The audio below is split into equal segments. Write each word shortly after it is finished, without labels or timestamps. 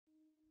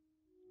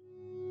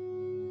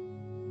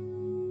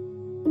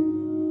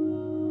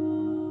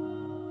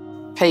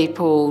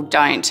people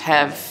don't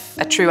have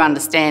a true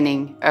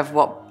understanding of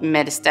what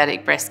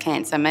metastatic breast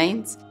cancer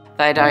means.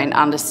 They don't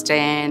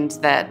understand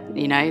that,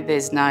 you know,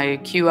 there's no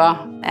cure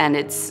and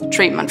it's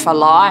treatment for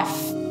life.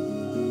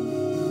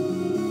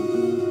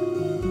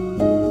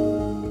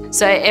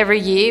 So every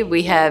year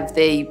we have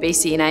the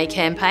BCNA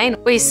campaign.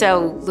 We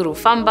sell little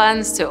fun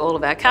buns to all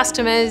of our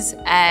customers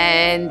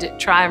and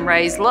try and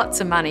raise lots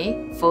of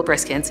money for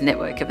Breast Cancer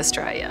Network of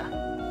Australia.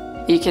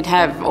 You can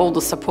have all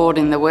the support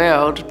in the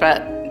world,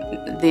 but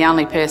the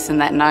only person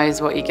that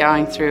knows what you're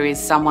going through is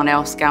someone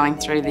else going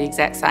through the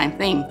exact same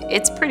thing.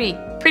 It's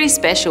pretty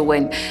special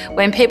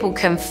when people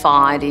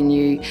confide in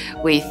you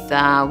with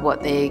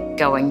what they're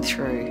going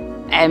through.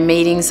 And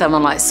meeting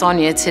someone like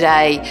Sonja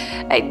today,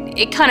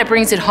 it kind of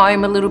brings it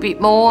home a little bit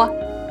more.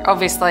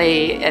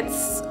 Obviously,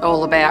 it's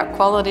all about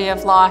quality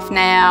of life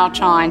now,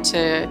 trying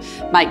to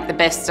make the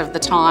best of the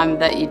time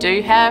that you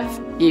do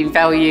have. You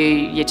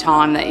value your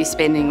time that you're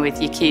spending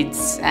with your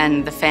kids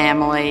and the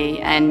family,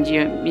 and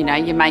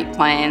you make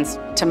plans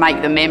to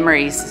make the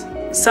memories.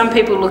 Some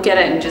people look at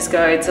it and just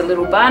go, it's a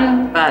little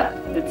bun, but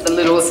it's the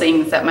little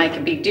things that make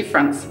a big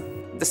difference.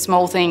 The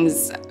small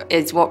things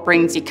is what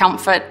brings you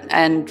comfort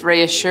and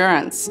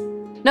reassurance.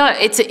 No,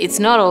 it's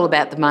not all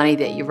about the money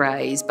that you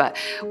raise, but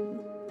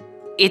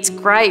it's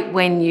great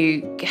when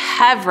you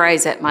have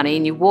raised that money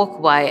and you walk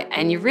away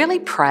and you're really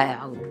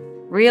proud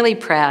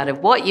of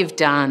what you've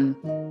done,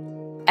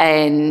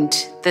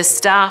 and the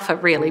staff are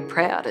really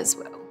proud as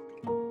well.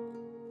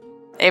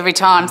 Every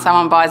time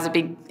someone buys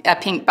a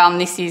pink bun,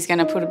 this year's going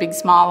to put a big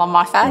smile on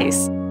my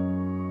face.